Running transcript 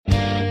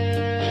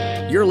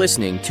You're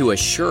listening to A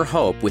Sure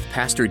Hope with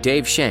Pastor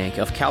Dave Shank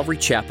of Calvary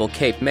Chapel,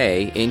 Cape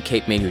May in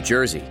Cape May, New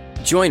Jersey.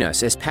 Join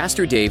us as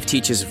Pastor Dave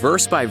teaches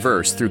verse by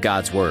verse through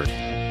God's Word.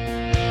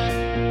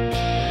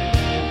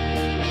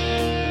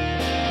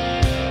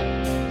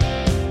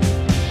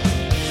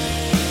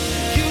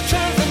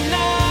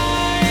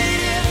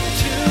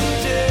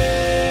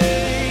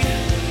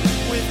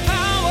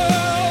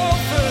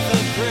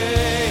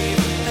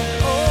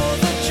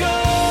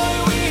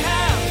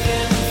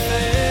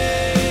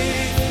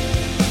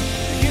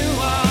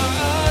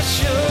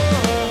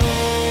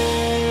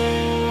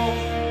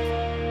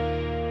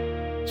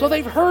 So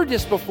they've heard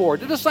this before.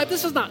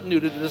 This is not new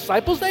to the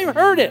disciples. They've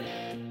heard it.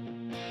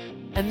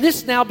 And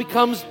this now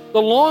becomes the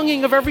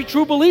longing of every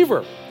true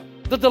believer,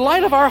 the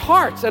delight of our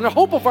hearts and the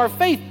hope of our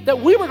faith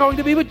that we were going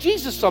to be with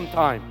Jesus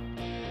sometime,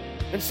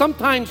 and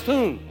sometime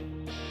soon.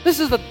 This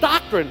is the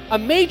doctrine, a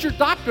major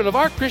doctrine of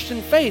our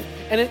Christian faith,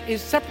 and it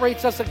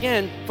separates us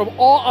again from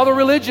all other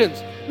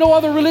religions. No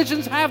other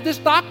religions have this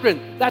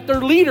doctrine, that their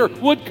leader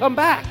would come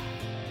back.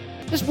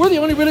 We're the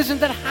only religion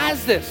that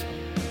has this.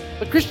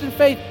 The Christian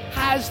faith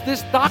has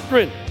this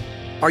doctrine.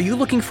 Are you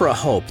looking for a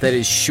hope that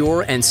is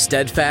sure and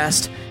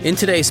steadfast? In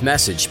today's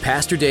message,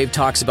 Pastor Dave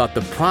talks about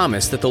the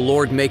promise that the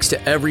Lord makes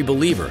to every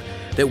believer,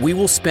 that we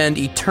will spend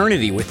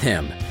eternity with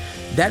Him.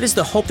 That is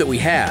the hope that we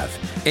have,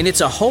 and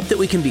it's a hope that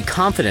we can be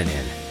confident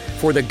in.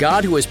 For the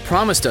God who has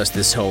promised us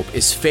this hope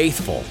is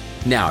faithful.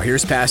 Now,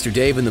 here's Pastor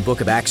Dave in the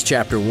book of Acts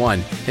chapter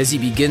 1 as he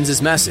begins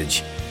his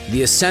message,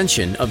 The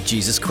Ascension of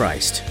Jesus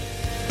Christ.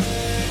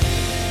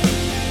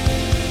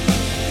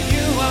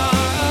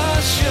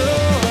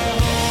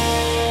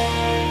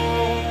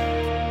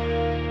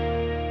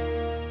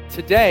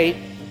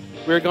 Today,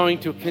 we're going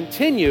to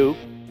continue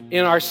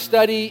in our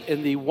study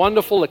in the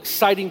wonderful,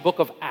 exciting book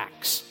of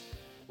Acts.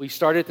 We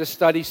started this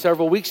study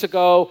several weeks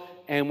ago,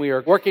 and we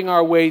are working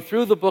our way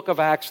through the book of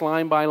Acts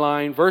line by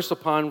line, verse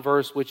upon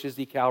verse, which is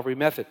the Calvary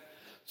method.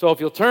 So if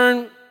you'll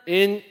turn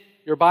in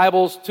your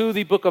Bibles to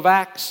the book of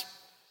Acts,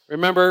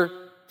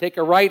 remember, take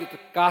a right at the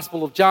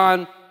Gospel of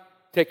John,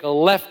 take a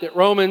left at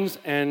Romans,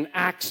 and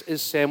Acts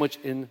is sandwiched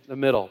in the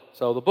middle.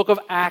 So the book of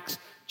Acts,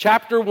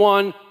 Chapter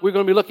 1, we're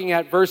going to be looking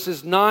at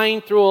verses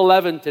 9 through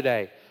 11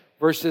 today.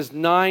 Verses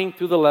 9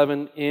 through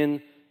 11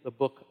 in the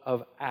book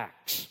of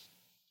Acts.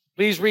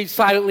 Please read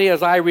silently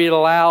as I read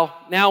aloud.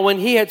 Now when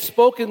he had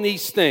spoken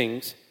these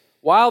things,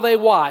 while they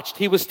watched,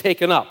 he was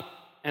taken up,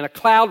 and a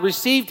cloud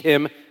received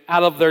him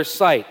out of their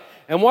sight.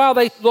 And while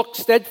they looked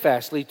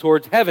steadfastly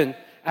towards heaven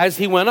as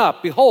he went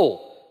up,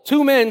 behold,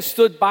 two men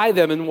stood by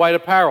them in white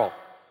apparel,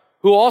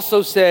 who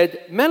also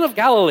said, Men of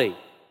Galilee,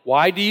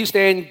 why do you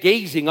stand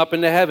gazing up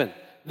into heaven?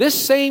 This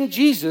same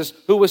Jesus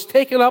who was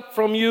taken up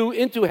from you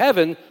into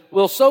heaven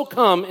will so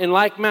come in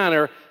like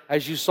manner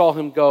as you saw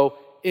him go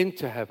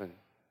into heaven.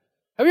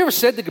 Have you ever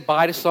said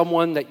goodbye to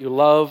someone that you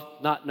love,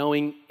 not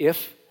knowing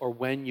if or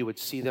when you would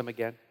see them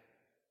again?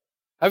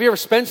 Have you ever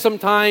spent some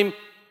time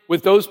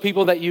with those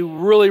people that you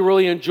really,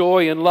 really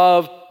enjoy and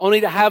love, only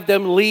to have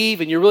them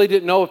leave and you really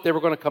didn't know if they were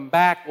going to come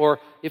back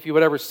or if you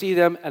would ever see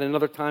them at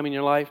another time in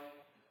your life?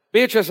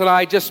 Beatrice and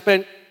I just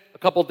spent a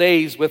couple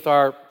days with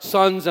our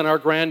sons and our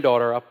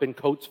granddaughter up in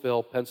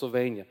Coatesville,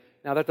 Pennsylvania.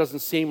 Now, that doesn't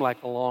seem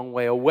like a long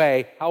way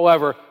away.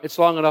 However, it's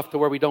long enough to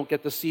where we don't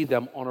get to see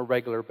them on a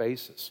regular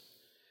basis.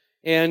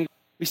 And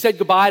we said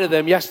goodbye to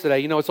them yesterday.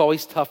 You know, it's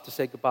always tough to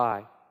say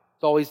goodbye.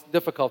 It's always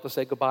difficult to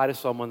say goodbye to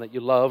someone that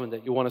you love and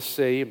that you want to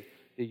see. And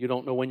you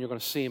don't know when you're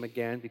going to see them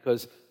again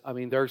because,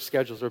 their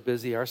schedules are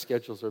busy. Our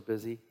schedules are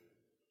busy.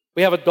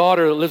 We have a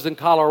daughter that lives in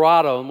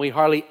Colorado, and we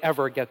hardly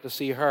ever get to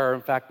see her.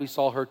 In fact, we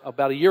saw her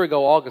about a year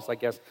ago, August, I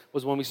guess,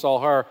 was when we saw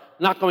her.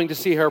 Not going to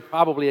see her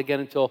probably again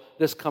until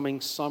this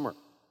coming summer.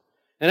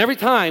 And every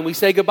time we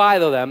say goodbye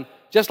to them,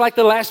 just like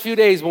the last few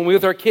days when we were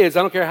with our kids,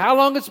 I don't care how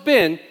long it's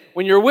been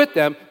when you're with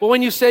them, but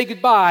when you say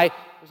goodbye,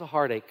 there's a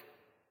heartache.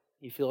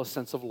 You feel a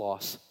sense of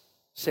loss.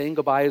 Saying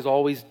goodbye is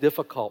always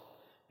difficult,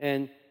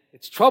 and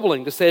it's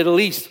troubling, to say the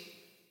least.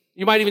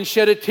 You might even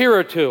shed a tear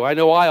or two. I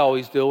know I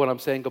always do when I'm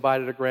saying goodbye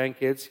to the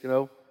grandkids,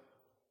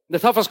 The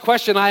toughest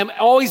question I am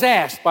always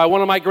asked by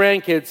one of my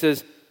grandkids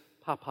is,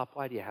 Pop,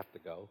 why do you have to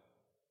go?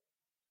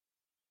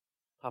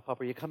 Pop,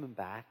 are you coming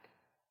back?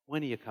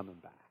 When are you coming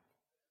back?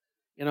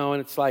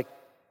 And it's like,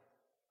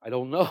 I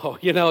don't know.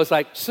 It's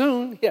like,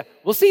 soon. Yeah,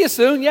 we'll see you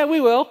soon. Yeah, we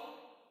will.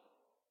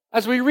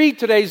 As we read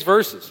today's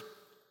verses,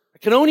 I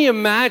can only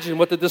imagine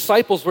what the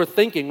disciples were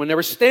thinking when they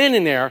were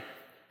standing there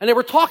and they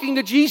were talking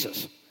to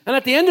Jesus. And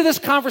at the end of this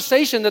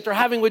conversation that they're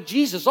having with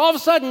Jesus, all of a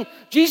sudden,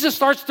 Jesus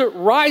starts to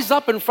rise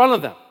up in front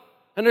of them.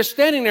 And they're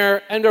standing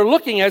there, and they're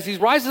looking as he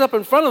rises up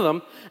in front of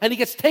them, and he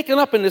gets taken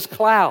up in this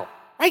cloud,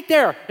 right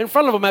there in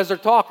front of them as they're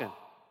talking.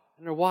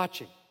 And they're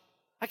watching.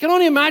 I can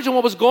only imagine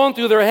what was going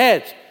through their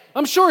heads.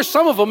 I'm sure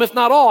some of them, if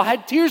not all,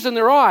 had tears in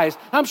their eyes.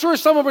 I'm sure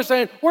some of them were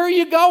saying, where are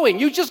you going?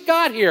 You just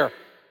got here.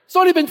 It's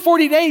only been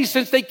 40 days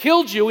since they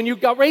killed you and you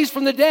got raised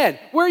from the dead.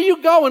 Where are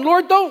you going?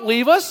 Lord, don't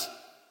leave us.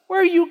 Where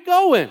are you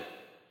going?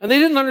 And they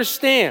didn't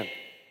understand.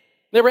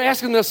 They were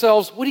asking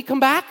themselves, would he come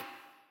back?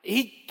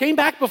 He came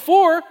back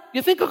before.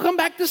 You think he'll come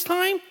back this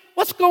time?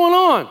 What's going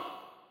on?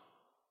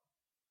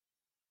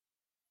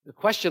 The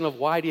question of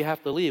why do you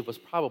have to leave was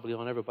probably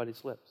on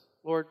everybody's lips.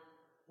 Lord,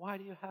 why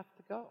do you have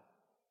to go?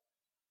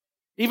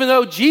 Even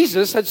though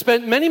Jesus had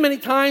spent many, many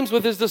times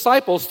with his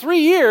disciples, 3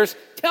 years,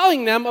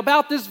 telling them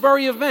about this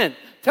very event,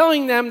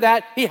 telling them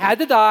that he had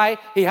to die,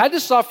 he had to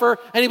suffer,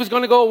 and he was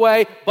going to go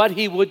away, but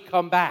he would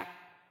come back.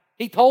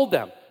 He told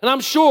them. And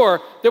I'm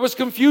sure there was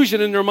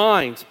confusion in their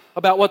minds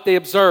about what they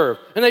observed.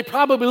 And they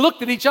probably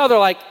looked at each other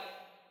like,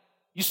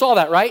 you saw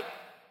that, right?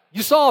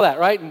 You saw that,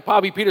 right? And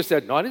probably Peter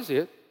said, no, I didn't see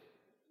it.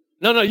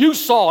 No, you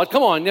saw it.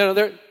 Come on.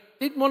 They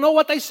didn't know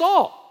what they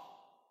saw.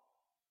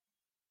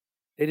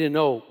 They didn't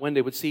know when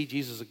they would see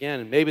Jesus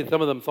again. And maybe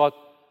some of them thought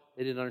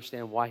they didn't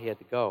understand why he had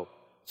to go.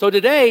 So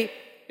today,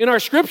 in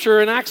our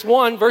scripture, in Acts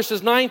 1,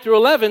 verses 9 through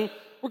 11,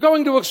 we're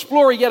going to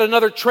explore yet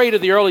another trait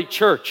of the early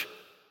church.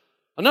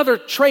 Another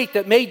trait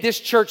that made this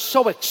church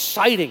so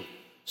exciting,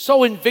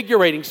 so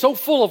invigorating, so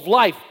full of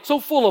life, so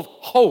full of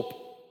hope.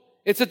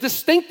 It's a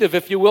distinctive,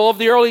 if you will, of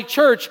the early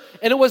church,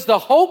 and it was the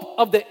hope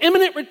of the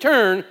imminent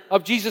return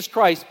of Jesus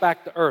Christ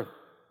back to earth.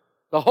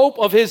 The hope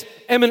of his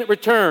imminent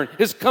return,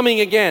 his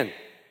coming again.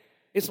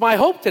 It's my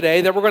hope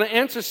today that we're going to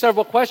answer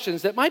several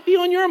questions that might be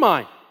on your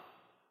mind.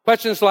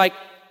 Questions like,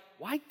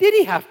 why did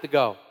he have to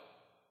go?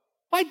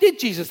 Why did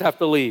Jesus have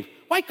to leave?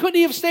 Why couldn't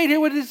he have stayed here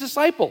with his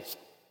disciples?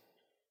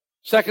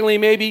 Secondly,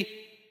 maybe,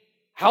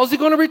 how's he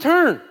going to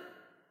return?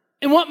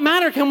 In what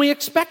manner can we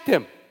expect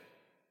him?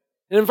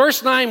 And in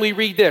verse 9, we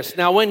read this.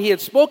 Now, when he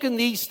had spoken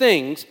these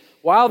things,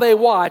 while they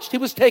watched, he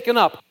was taken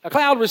up. A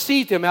cloud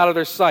received him out of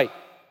their sight.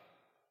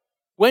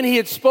 When he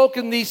had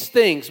spoken these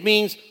things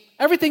means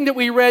everything that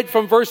we read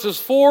from verses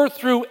 4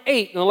 through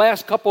 8 in the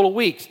last couple of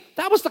weeks.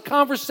 That was the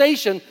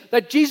conversation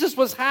that Jesus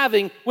was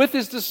having with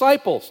his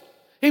disciples.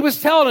 He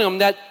was telling them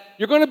that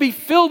you're going to be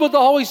filled with the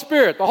Holy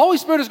Spirit. The Holy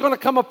Spirit is going to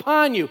come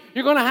upon you.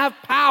 You're going to have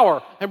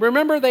power. And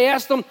remember, they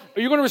asked him,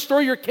 are you going to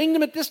restore your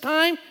kingdom at this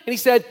time? And he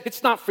said,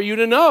 it's not for you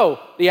to know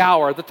the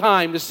hour, the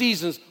time, the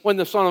seasons when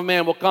the Son of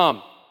Man will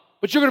come.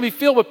 But you're going to be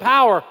filled with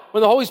power when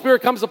the Holy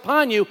Spirit comes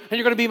upon you, and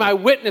you're going to be my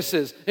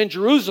witnesses in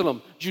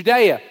Jerusalem,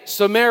 Judea,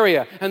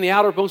 Samaria, and the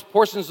outermost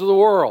portions of the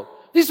world.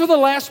 These were the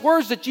last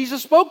words that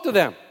Jesus spoke to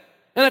them.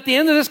 And at the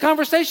end of this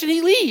conversation,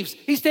 he leaves.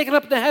 He's taken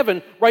up into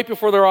heaven right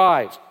before their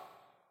eyes.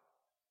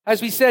 As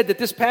we said that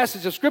this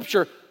passage of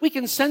Scripture, we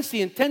can sense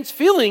the intense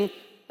feeling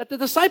that the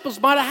disciples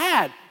might have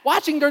had,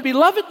 watching their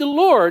beloved the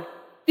Lord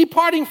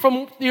departing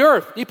from the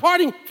earth,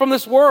 departing from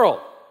this world.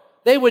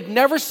 They would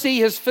never see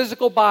his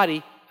physical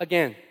body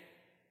again.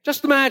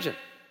 Just imagine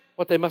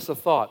what they must have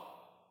thought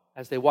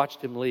as they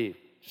watched him leave.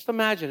 Just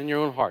imagine in your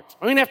own hearts.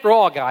 I mean, after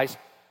all, guys,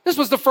 this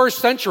was the first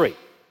century.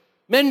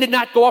 Men did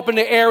not go up in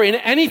the air in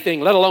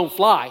anything, let alone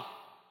fly.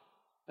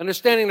 And they're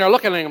standing there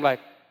looking at him like,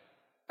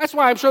 that's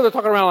why I'm sure they're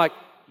talking around like,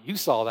 you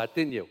saw that,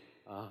 didn't you?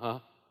 Uh-huh.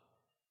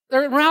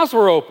 Their mouths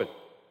were open.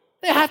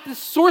 They had this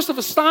source of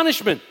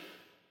astonishment.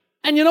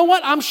 And you know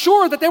what? I'm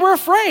sure that they were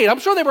afraid. I'm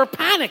sure they were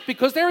panicked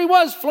because there he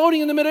was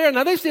floating in the midair.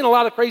 Now, they've seen a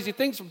lot of crazy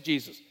things from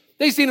Jesus.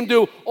 They've seen him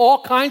do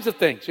all kinds of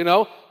things, you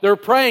know. They're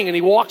praying and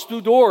he walks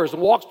through doors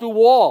and walks through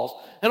walls.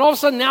 And all of a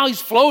sudden now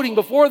he's floating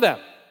before them.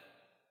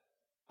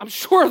 I'm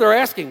sure they're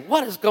asking,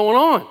 what is going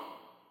on?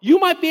 You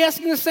might be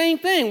asking the same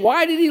thing.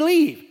 Why did he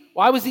leave?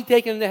 Why was he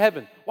taken into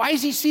heaven? Why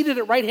is he seated at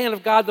the right hand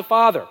of God the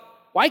Father?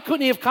 Why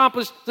couldn't he have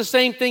accomplished the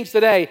same things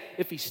today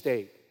if he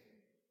stayed?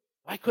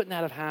 Why couldn't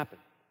that have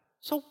happened?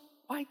 So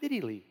why did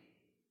he leave?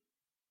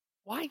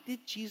 Why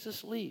did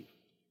Jesus leave?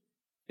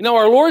 You know,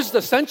 our Lord's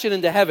ascension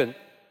into heaven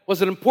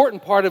was an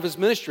important part of his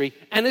ministry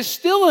and is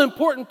still an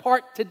important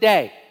part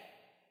today.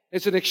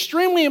 It's an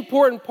extremely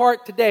important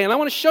part today, and I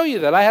want to show you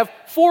that. I have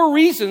 4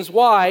 reasons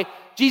why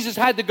Jesus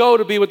had to go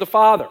to be with the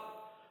Father.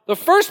 The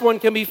first one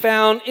can be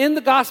found in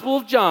the Gospel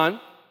of John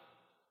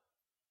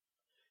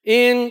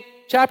in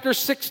chapter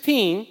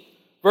 16,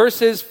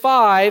 verses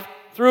 5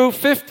 through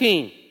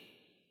 15.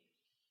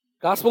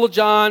 Gospel of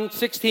John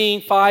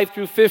 16, 5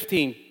 through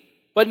 15.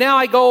 But now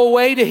I go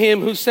away to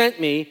him who sent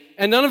me,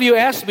 and none of you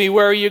ask me,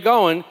 where are you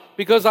going?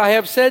 Because I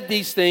have said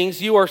these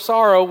things, your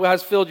sorrow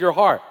has filled your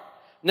heart.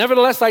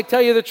 Nevertheless, I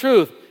tell you the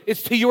truth.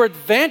 It's to your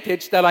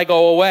advantage that I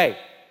go away.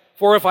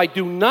 For if I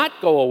do not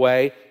go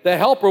away, the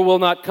Helper will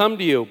not come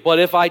to you. But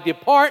if I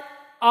depart,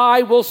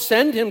 I will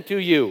send him to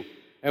you.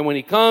 And when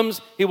he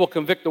comes, he will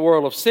convict the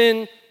world of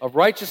sin, of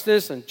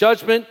righteousness and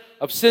judgment,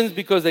 of sins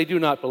because they do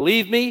not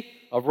believe me,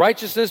 of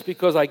righteousness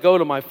because I go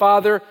to my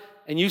Father,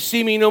 and you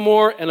see me no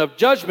more, and of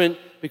judgment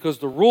because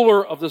the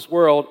ruler of this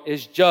world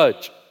is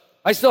judged.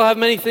 I still have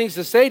many things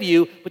to say to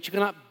you, but you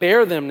cannot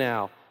bear them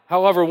now.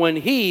 However, when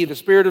he, the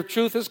Spirit of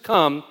truth, has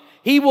come,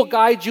 he will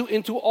guide you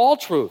into all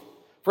truth.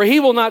 For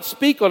he will not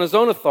speak on his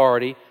own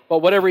authority, but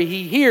whatever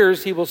he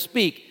hears, he will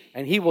speak,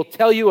 and he will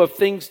tell you of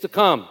things to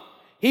come.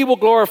 He will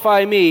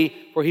glorify me,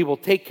 for he will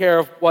take care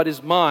of what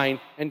is mine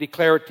and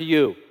declare it to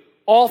you.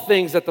 All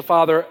things that the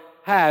Father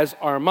has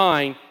are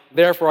mine.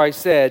 Therefore I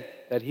said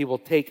that he will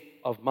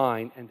take of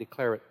mine and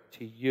declare it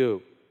to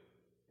you.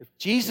 If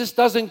Jesus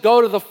doesn't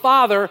go to the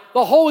Father,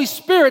 the Holy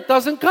Spirit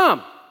doesn't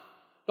come.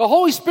 The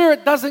Holy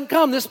Spirit doesn't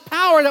come. This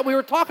power that we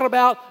were talking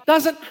about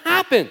doesn't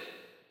happen.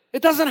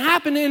 It doesn't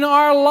happen in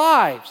our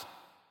lives.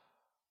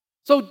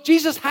 So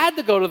Jesus had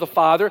to go to the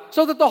Father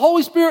so that the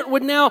Holy Spirit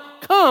would now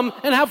come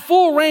and have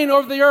full reign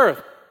over the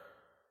earth.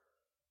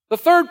 The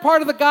third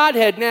part of the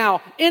Godhead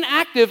now,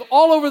 inactive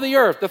all over the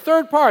earth. The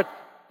third part,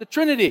 the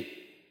Trinity.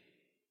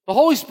 The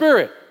Holy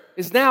Spirit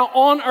is now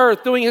on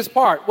earth doing his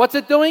part. What's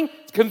it doing?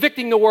 It's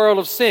convicting the world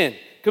of sin,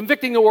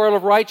 convicting the world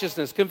of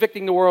righteousness,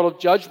 convicting the world of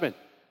judgment,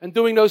 and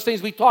doing those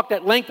things. We talked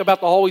at length about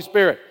the Holy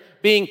Spirit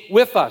being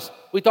with us.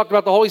 We talked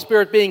about the Holy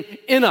Spirit being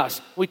in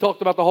us. We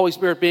talked about the Holy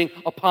Spirit being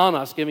upon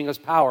us, giving us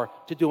power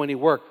to do any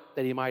work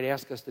that he might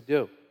ask us to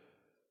do.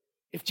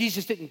 If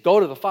Jesus didn't go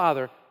to the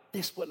Father,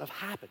 this wouldn't have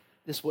happened.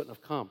 This wouldn't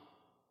have come.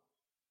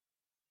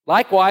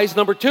 Likewise,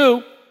 number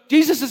 2,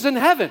 Jesus is in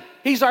heaven.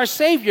 He's our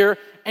Savior,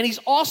 and he's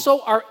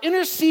also our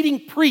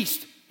interceding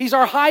priest. He's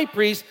our high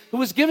priest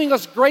who is giving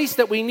us grace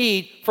that we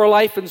need for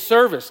life and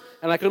service.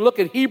 And I can look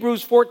at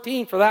Hebrews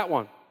 14 for that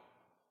one.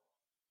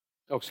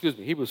 Oh, excuse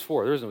me, Hebrews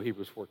 4. There is no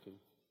Hebrews 14.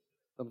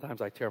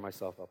 Sometimes I tear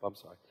myself up. I'm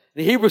sorry.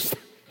 In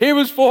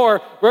Hebrews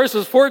 4,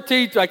 verses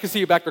 14, I can see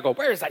you back there going,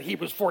 where is that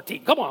Hebrews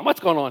 14? Come on, what's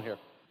going on here?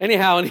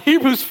 Anyhow, in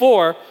Hebrews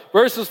 4,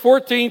 verses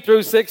 14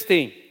 through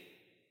 16,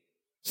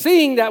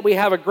 seeing that we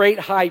have a great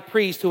high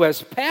priest who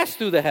has passed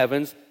through the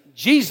heavens,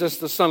 Jesus,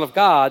 the Son of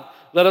God,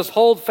 let us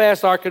hold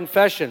fast our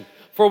confession.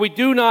 For we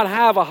do not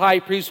have a high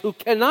priest who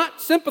cannot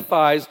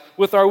sympathize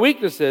with our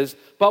weaknesses,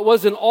 but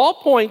was in all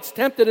points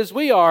tempted as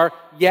we are,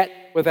 yet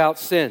without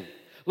sin.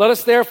 Let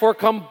us therefore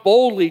come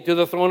boldly to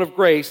the throne of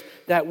grace,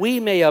 that we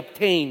may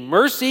obtain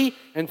mercy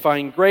and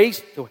find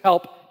grace to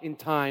help in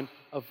time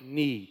of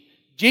need.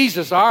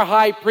 Jesus, our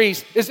high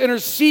priest, is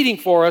interceding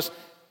for us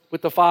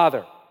with the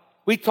Father.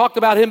 We talked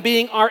about him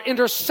being our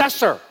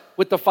intercessor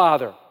with the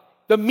Father,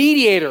 the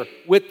mediator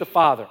with the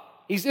Father.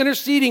 He's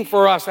interceding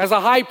for us as a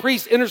high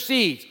priest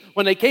intercedes.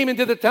 When they came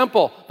into the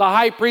temple, the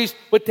high priest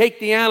would take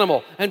the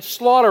animal and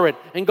slaughter it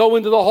and go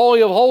into the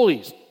Holy of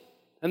Holies.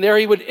 And there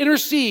he would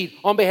intercede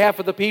on behalf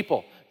of the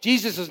people.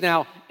 Jesus is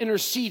now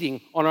interceding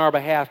on our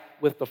behalf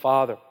with the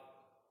Father.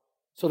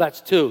 So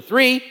that's 2.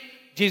 3,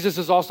 Jesus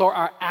is also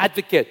our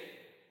advocate.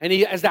 And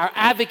he is our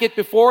advocate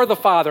before the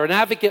Father, an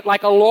advocate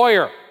like a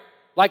lawyer,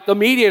 like the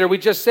mediator we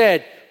just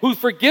said, who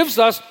forgives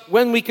us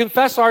when we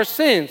confess our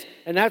sins.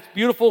 And that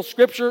beautiful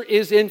scripture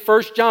is in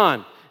 1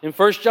 John. In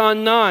 1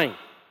 John 9,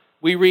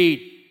 we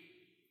read,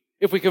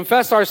 if we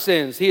confess our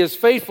sins, he is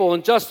faithful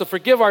and just to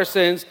forgive our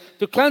sins,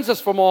 to cleanse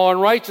us from all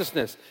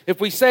unrighteousness. If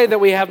we say that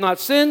we have not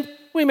sinned,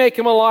 we make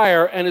him a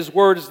liar, and his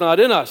word is not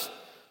in us.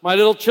 My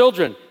little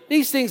children,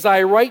 these things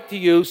I write to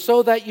you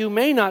so that you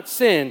may not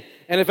sin.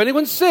 And if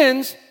anyone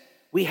sins,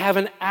 we have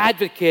an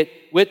advocate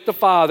with the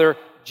Father,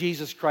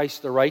 Jesus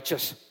Christ the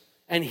righteous.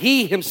 And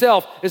he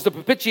himself is the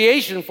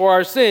propitiation for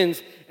our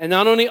sins, and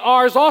not only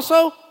ours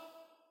also,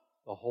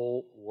 the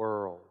whole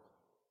world.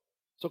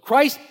 So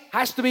Christ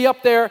has to be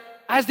up there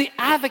as the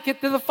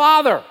advocate to the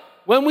Father.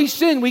 When we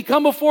sin, we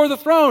come before the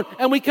throne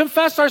and we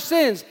confess our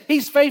sins.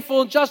 He's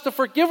faithful and just to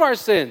forgive our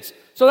sins.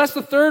 So that's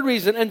the third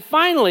reason. And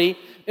finally,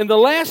 in the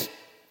last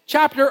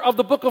chapter of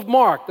the book of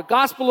Mark, the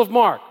Gospel of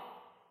Mark,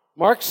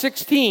 Mark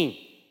 16,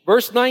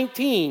 verse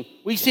 19,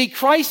 we see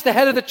Christ, the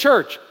head of the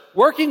church,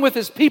 working with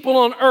his people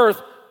on earth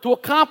to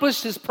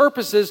accomplish his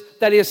purposes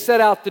that he has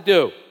set out to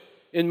do.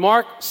 In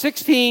Mark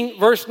 16,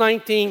 verse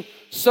 19,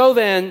 so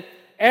then,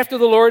 after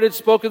the Lord had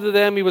spoken to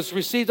them, he was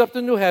received up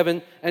to new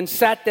heaven and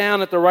sat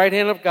down at the right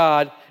hand of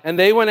God, and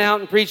they went out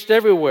and preached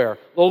everywhere,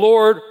 the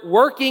Lord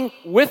working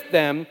with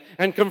them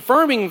and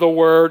confirming the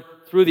word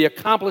through the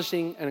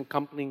accomplishing and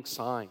accompanying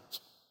signs.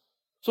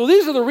 So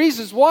these are the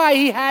reasons why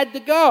he had to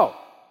go.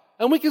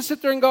 And we can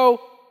sit there and go,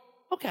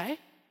 okay,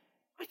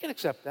 I can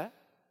accept that.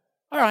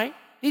 All right,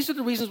 these are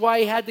the reasons why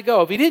he had to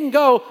go. If he didn't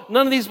go,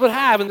 none of these would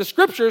have. And the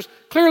scriptures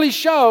clearly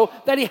show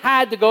that he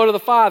had to go to the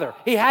Father.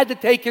 He had to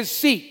take his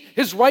seat,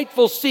 his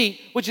rightful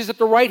seat, which is at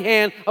the right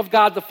hand of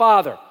God the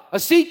Father. A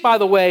seat, by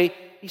the way,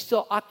 he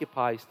still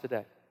occupies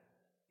today.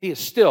 He is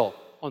still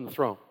on the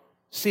throne,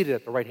 seated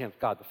at the right hand of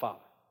God the Father.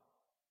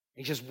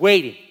 He's just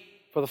waiting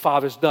for the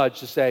Father's nudge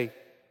to say,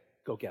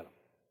 go get him.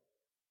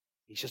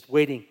 He's just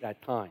waiting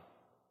that time.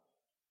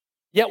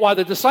 Yet while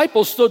the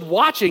disciples stood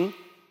watching,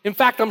 in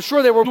fact, I'm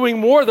sure they were doing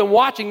more than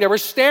watching. They were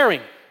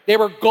staring. They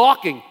were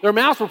gawking. Their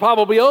mouths were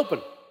probably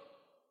open.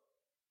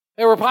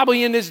 They were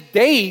probably in this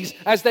daze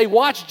as they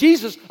watched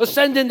Jesus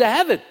ascend into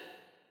heaven.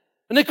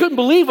 And they couldn't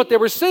believe what they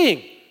were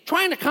seeing,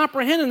 trying to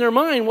comprehend in their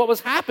mind what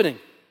was happening.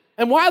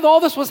 And while all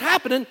this was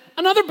happening,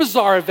 another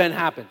bizarre event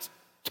happens.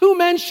 2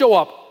 men show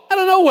up out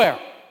of nowhere,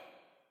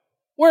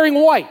 wearing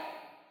white.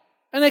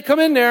 And they come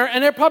in there,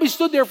 and they probably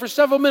stood there for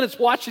several minutes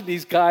watching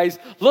these guys,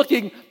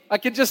 looking. I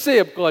can just see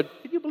them going,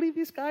 can you believe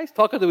these guys?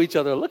 Talking to each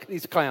other. Look at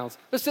these clowns.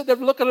 They're sitting there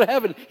looking at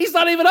heaven. He's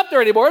not even up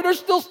there anymore. They're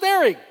still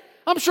staring.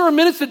 I'm sure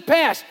minutes had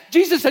passed.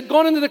 Jesus had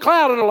gone into the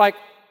cloud, and they're like,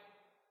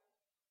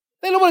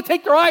 they don't want to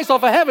take their eyes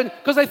off of heaven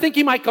because they think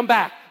he might come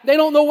back. They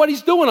don't know what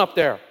he's doing up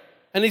there.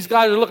 And these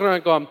guys are looking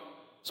around going,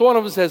 so one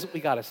of them says, we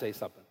got to say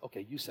something.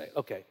 Okay, you say it.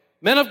 Okay.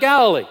 Men of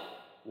Galilee,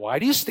 why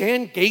do you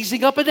stand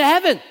gazing up into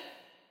heaven?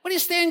 Why do you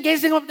stand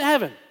gazing up into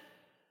heaven?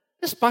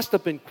 This must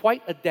have been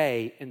quite a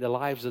day in the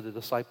lives of the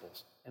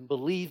disciples. And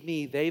believe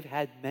me, they've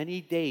had many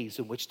days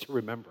in which to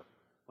remember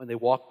when they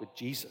walked with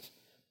Jesus.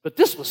 But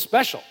this was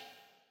special.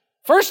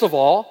 First of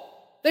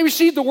all, they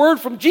received the word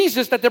from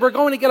Jesus that they were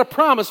going to get a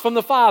promise from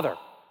the Father,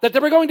 that they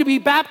were going to be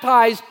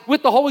baptized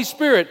with the Holy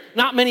Spirit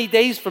not many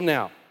days from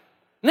now.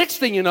 Next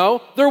thing you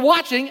know, they're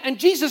watching, and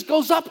Jesus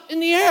goes up in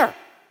the air.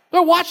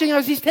 They're watching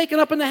as he's taken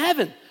up into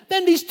heaven.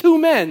 Then these two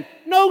men,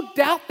 no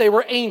doubt they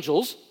were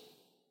angels.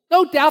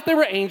 No doubt they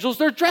were angels.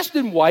 They're dressed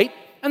in white,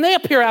 and they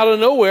appear out of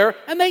nowhere,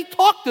 and they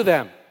talk to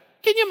them.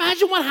 Can you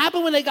imagine what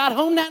happened when they got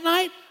home that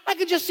night? I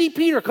could just see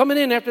Peter coming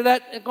in after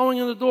that, going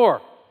in the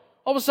door.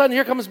 All of a sudden,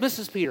 here comes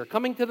Mrs. Peter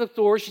coming to the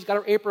door. She's got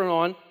her apron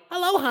on.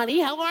 Hello, honey.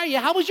 How are you?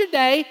 How was your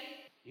day?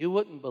 You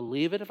wouldn't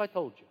believe it if I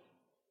told you.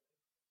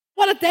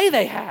 What a day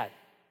they had.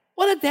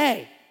 What a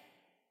day.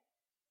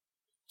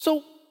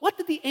 So what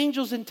did the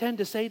angels intend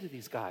to say to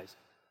these guys?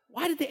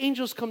 Why did the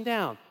angels come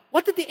down?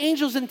 What did the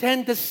angels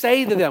intend to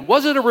say to them?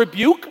 Was it a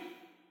rebuke?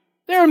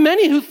 There are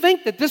many who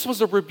think that this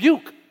was a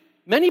rebuke.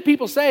 Many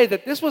people say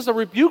that this was a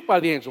rebuke by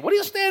the angel. What are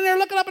you standing there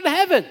looking up into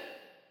heaven?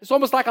 It's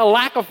almost like a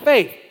lack of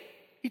faith.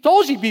 He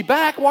told you he'd be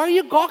back. Why are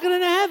you gawking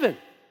into heaven?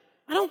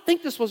 I don't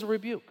think this was a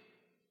rebuke.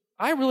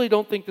 I really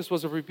don't think this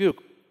was a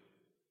rebuke.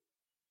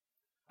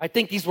 I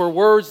think these were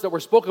words that were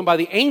spoken by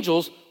the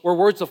angels were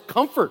words of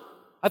comfort.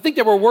 I think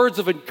they were words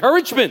of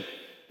encouragement.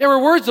 They were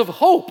words of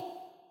hope.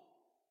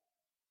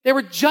 They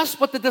were just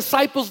what the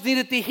disciples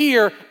needed to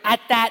hear at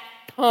that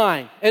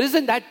time. And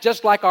isn't that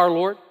just like our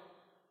Lord?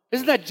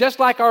 Isn't that just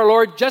like our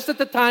Lord? Just at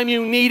the time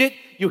you need it,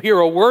 you hear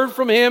a word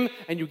from him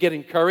and you get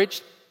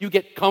encouraged, you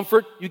get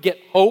comfort, you get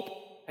hope.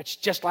 That's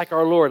just like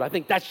our Lord. I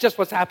think that's just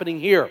what's happening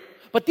here.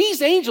 But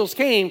these angels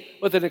came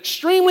with an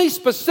extremely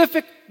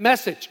specific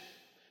message.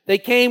 They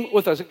came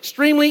with an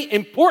extremely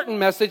important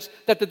message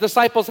that the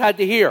disciples had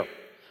to hear.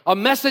 A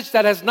message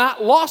that has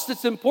not lost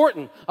its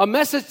importance. A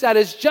message that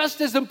is just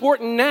as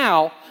important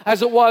now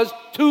as it was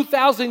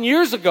 2,000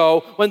 years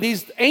ago when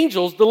these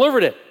angels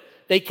delivered it.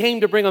 They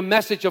came to bring a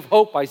message of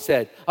hope, I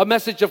said. A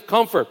message of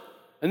comfort.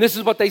 And this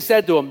is what they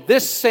said to him.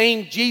 This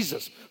same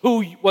Jesus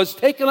who was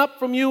taken up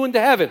from you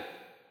into heaven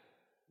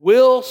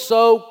will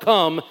so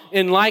come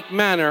in like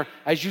manner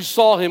as you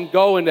saw him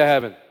go into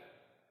heaven.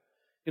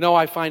 You know,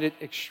 I find it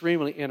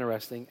extremely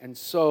interesting and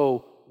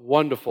so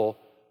wonderful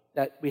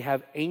that we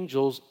have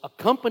angels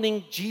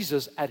accompanying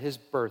Jesus at his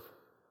birth,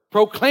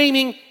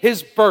 proclaiming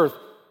his birth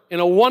in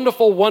a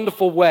wonderful,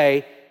 wonderful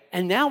way.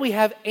 And now we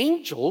have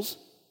angels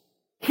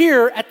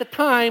here at the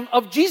time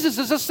of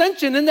Jesus'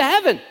 ascension into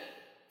heaven,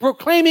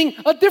 proclaiming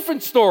a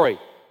different story,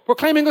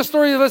 proclaiming the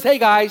story of us, hey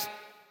guys,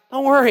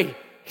 don't worry,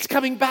 he's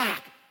coming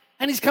back.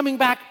 And he's coming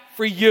back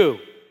for you.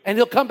 And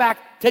he'll come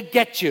back to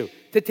get you,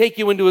 to take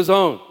you into his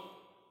own.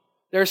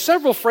 There are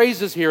several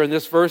phrases here in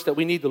this verse that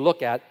we need to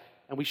look at,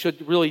 and we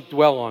should really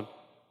dwell on.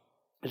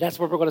 And that's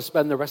where we're going to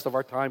spend the rest of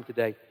our time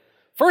today.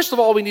 First of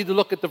all, we need to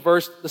look at the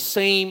verse, the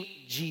same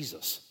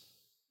Jesus.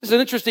 This is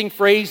an interesting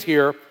phrase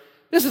here.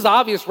 This is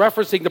obvious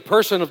referencing the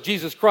person of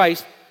Jesus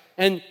Christ.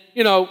 And,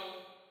 you know,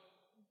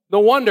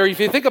 no wonder, if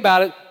you think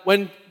about it,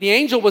 when the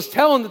angel was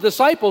telling the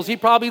disciples, he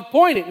probably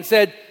pointed and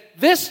said,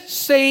 this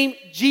same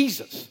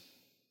Jesus,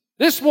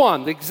 this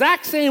one, the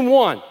exact same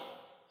one,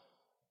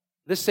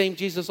 this same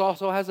Jesus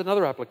also has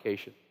another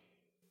application.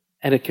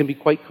 And it can be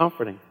quite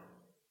comforting.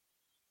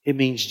 It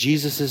means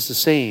Jesus is the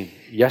same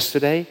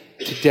yesterday,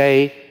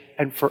 today,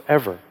 and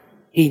forever.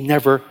 He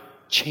never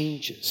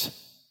changes.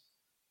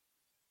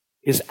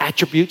 His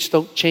attributes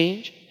don't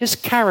change. His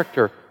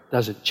character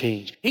doesn't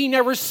change. He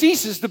never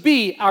ceases to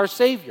be our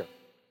Savior.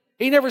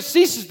 He never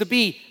ceases to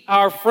be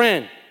our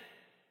friend.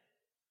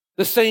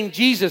 The same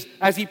Jesus,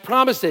 as he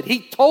promised it, he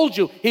told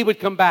you he would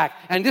come back.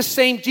 And this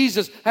same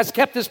Jesus has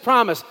kept his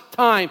promise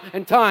time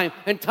and time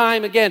and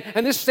time again.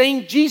 And this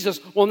same Jesus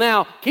will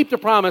now keep the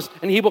promise,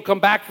 and he will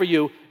come back for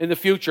you in the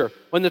future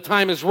when the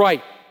time is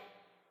right.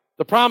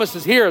 The promise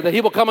is here that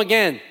he will come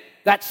again.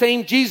 That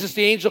same Jesus,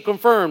 the angel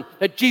confirmed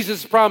that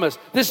Jesus promised.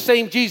 This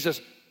same Jesus,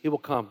 he will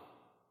come.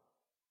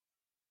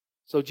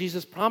 So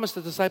Jesus promised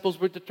the disciples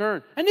would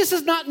return. And this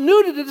is not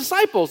new to the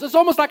disciples. It's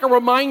almost like a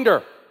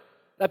reminder.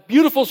 That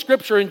beautiful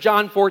scripture in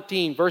John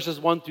 14, verses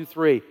 1 through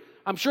 3.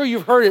 I'm sure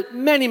you've heard it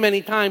many,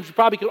 many times. You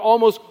probably could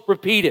almost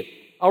repeat it.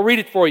 I'll read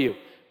it for you.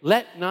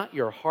 Let not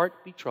your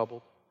heart be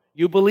troubled.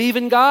 You believe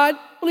in God,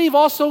 believe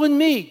also in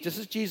me. This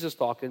is Jesus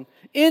talking.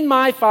 In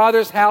my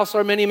Father's house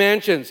are many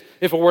mansions.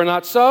 If it were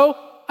not so,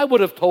 I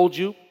would have told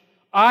you.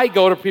 I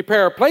go to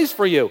prepare a place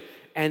for you.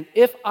 And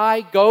if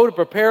I go to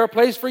prepare a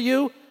place for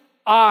you,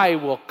 I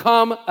will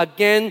come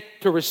again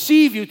to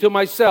receive you to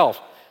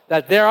myself,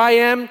 that there I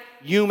am,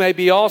 you may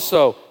be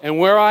also. And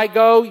where I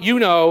go, you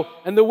know,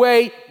 and the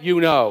way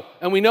you know.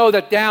 And we know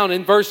that down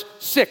in verse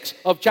 6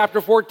 of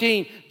chapter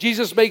 14,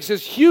 Jesus makes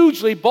this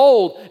hugely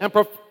bold and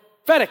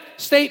prophetic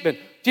statement.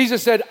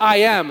 Jesus said, I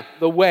am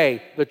the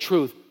way, the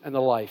truth, and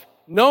the life.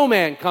 No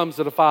man comes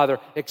to the Father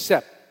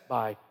except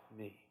by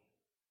me.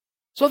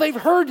 So they've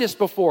heard this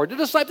before.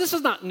 This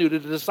is not new to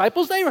the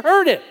disciples. They've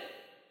heard it.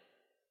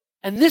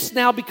 And this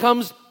now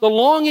becomes the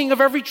longing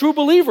of every true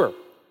believer,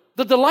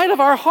 the delight of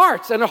our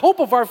hearts and the hope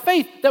of our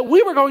faith that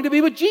we were going to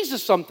be with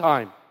Jesus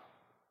sometime,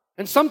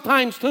 and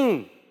sometime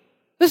soon.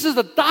 This is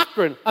a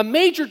doctrine, a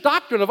major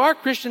doctrine of our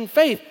Christian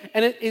faith,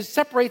 and it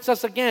separates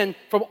us again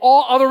from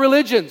all other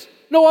religions.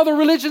 No other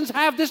religions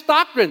have this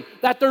doctrine,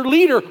 that their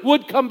leader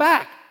would come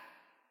back.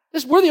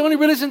 We're the only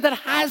religion that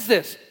has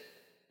this.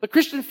 The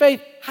Christian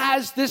faith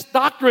has this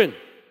doctrine.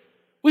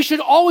 We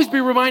should always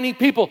be reminding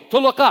people to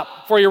look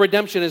up, for your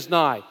redemption is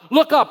nigh.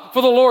 Look up,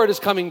 for the Lord is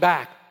coming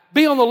back.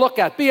 Be on the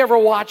lookout. Be ever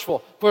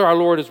watchful, for our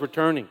Lord is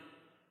returning.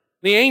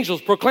 The angels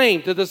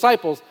proclaimed to the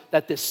disciples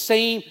that this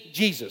same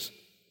Jesus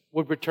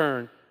would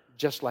return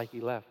just like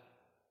he left.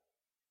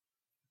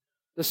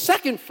 The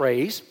second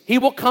phrase, he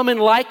will come in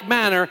like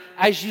manner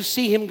as you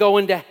see him go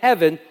into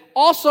heaven,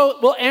 also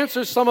will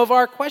answer some of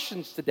our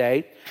questions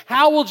today.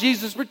 How will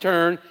Jesus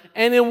return,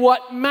 and in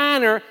what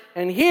manner?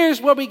 And here's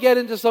where we get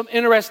into some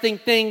interesting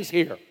things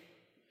here.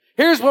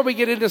 Here's where we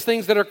get into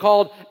things that are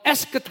called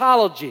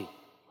eschatology.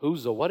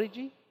 Who's the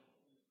what-a-g?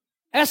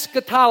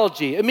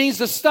 Eschatology. It means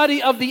the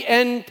study of the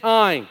end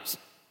times.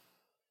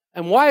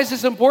 And why is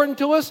this important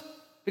to us?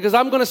 Because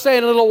I'm going to say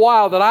in a little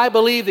while that I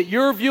believe that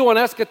your view on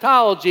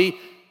eschatology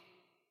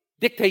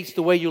dictates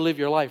the way you live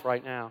your life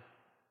right now.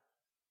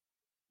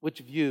 Which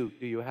view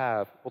do you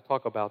have? We'll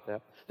talk about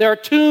that. There are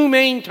two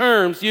main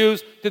terms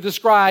used to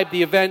describe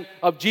the event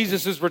of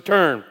Jesus'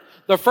 return.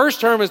 The first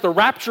term is the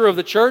rapture of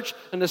the church,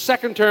 and the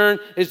second term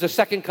is the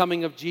second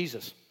coming of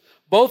Jesus.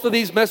 Both of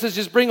these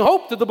messages bring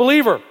hope to the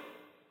believer.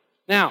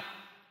 Now,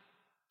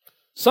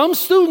 some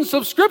students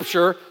of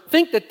Scripture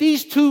think that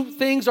these two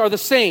things are the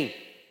same.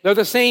 They're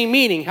the same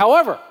meaning.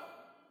 However,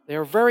 they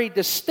are very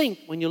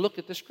distinct when you look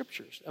at the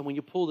Scriptures and when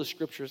you pull the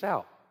Scriptures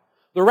out.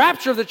 The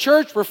rapture of the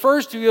church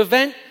refers to the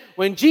event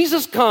when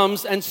Jesus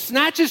comes and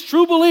snatches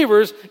true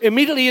believers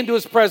immediately into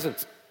his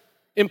presence.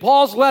 In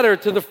Paul's letter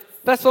to the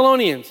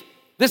Thessalonians,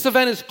 this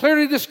event is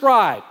clearly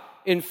described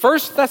in 1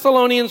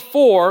 Thessalonians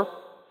 4,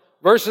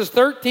 verses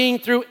 13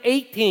 through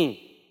 18.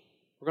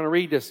 We're going to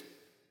read this.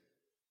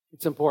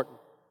 It's important.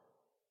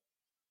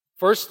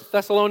 1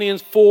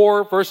 Thessalonians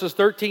 4, verses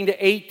 13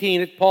 to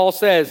 18, Paul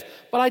says,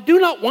 "But I do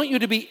not want you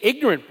to be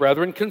ignorant,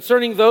 brethren,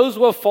 concerning those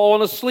who have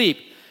fallen asleep,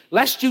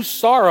 lest you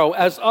sorrow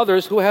as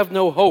others who have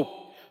no hope.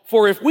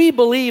 For if we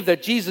believe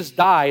that Jesus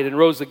died and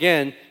rose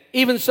again,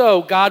 even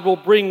so God will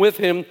bring with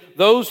him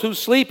those who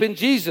sleep in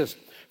Jesus.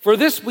 For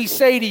this we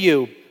say to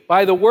you,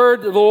 by the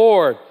word of the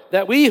Lord,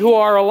 that we who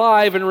are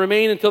alive and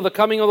remain until the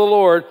coming of the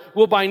Lord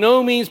will by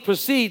no means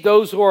precede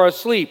those who are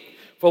asleep.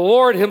 For the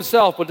Lord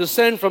himself will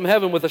descend from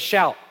heaven with a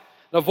shout,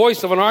 the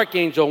voice of an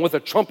archangel, and with a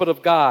trumpet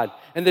of God,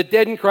 and the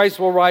dead in Christ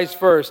will rise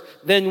first.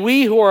 Then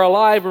we who are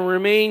alive and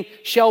remain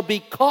shall be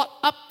caught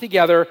up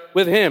together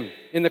with him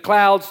in the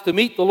clouds to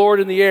meet the Lord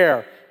in the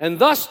air. And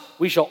thus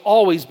we shall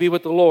always be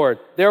with the Lord.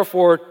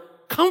 Therefore,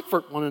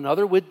 comfort one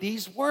another with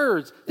these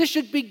words." This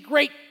should be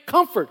great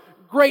comfort,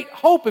 great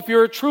hope if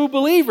you're a true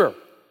believer.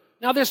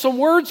 Now, there's some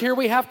words here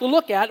we have to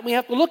look at, and we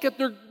have to look at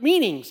their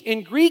meanings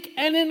in Greek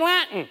and in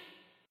Latin.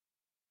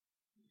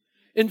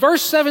 In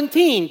verse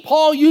 17,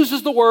 Paul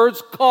uses the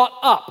words caught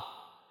up.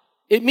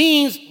 It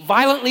means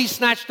violently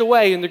snatched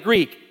away in the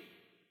Greek.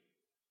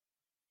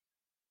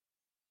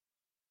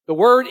 The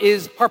word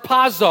is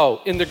harpazo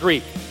in the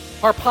Greek.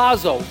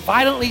 Harpazo,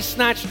 violently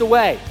snatched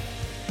away.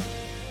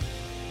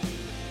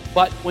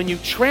 But when you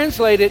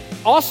translate it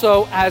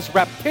also as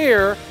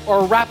raptere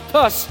or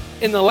raptus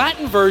in the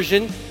Latin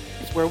version,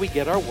 it's where we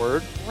get our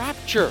word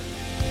rapture.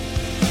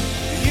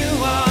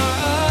 You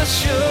are a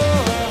sure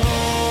hope.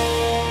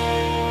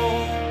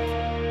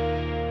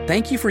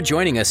 Thank you for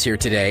joining us here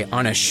today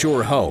on A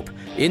Sure Hope.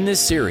 In this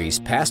series,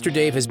 Pastor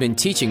Dave has been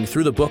teaching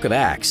through the book of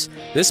Acts.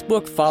 This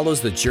book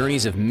follows the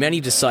journeys of many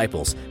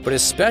disciples, but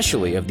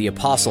especially of the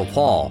Apostle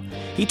Paul.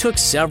 He took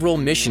several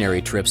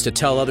missionary trips to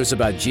tell others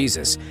about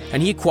Jesus,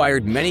 and he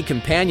acquired many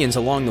companions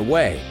along the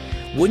way.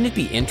 Wouldn't it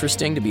be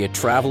interesting to be a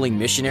traveling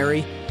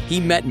missionary? He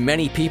met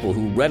many people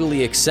who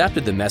readily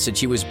accepted the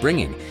message he was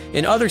bringing.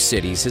 In other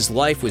cities, his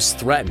life was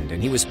threatened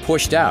and he was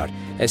pushed out,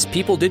 as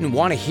people didn't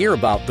want to hear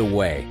about the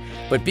way.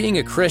 But being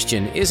a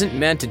Christian isn't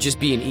meant to just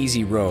be an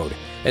easy road.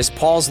 As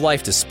Paul's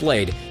life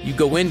displayed, you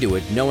go into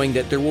it knowing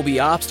that there will be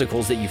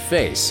obstacles that you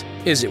face.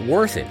 Is it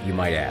worth it, you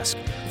might ask?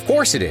 Of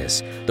course it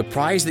is. The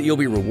prize that you'll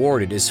be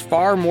rewarded is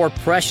far more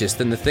precious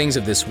than the things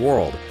of this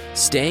world.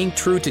 Staying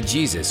true to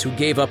Jesus, who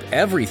gave up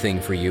everything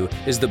for you,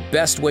 is the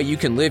best way you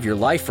can live your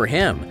life for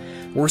Him.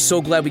 We're so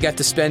glad we got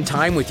to spend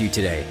time with you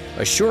today.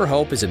 A Sure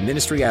Hope is a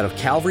ministry out of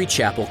Calvary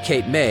Chapel,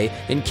 Cape May,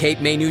 in Cape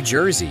May, New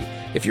Jersey.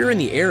 If you're in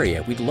the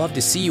area, we'd love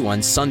to see you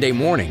on Sunday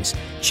mornings.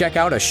 Check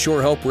out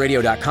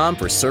ASureHopeRadio.com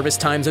for service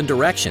times and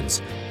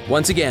directions.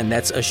 Once again,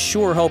 that's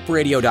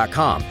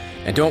ASureHopeRadio.com.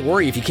 And don't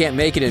worry if you can't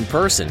make it in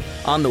person.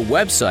 On the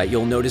website,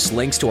 you'll notice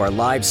links to our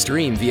live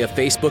stream via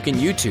Facebook and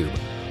YouTube.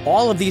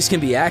 All of these can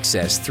be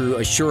accessed through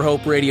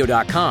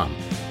ASureHopeRadio.com.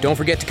 Don't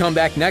forget to come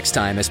back next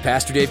time as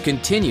Pastor Dave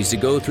continues to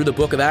go through the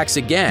book of Acts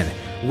again,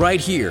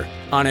 right here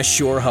on A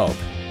Sure Hope.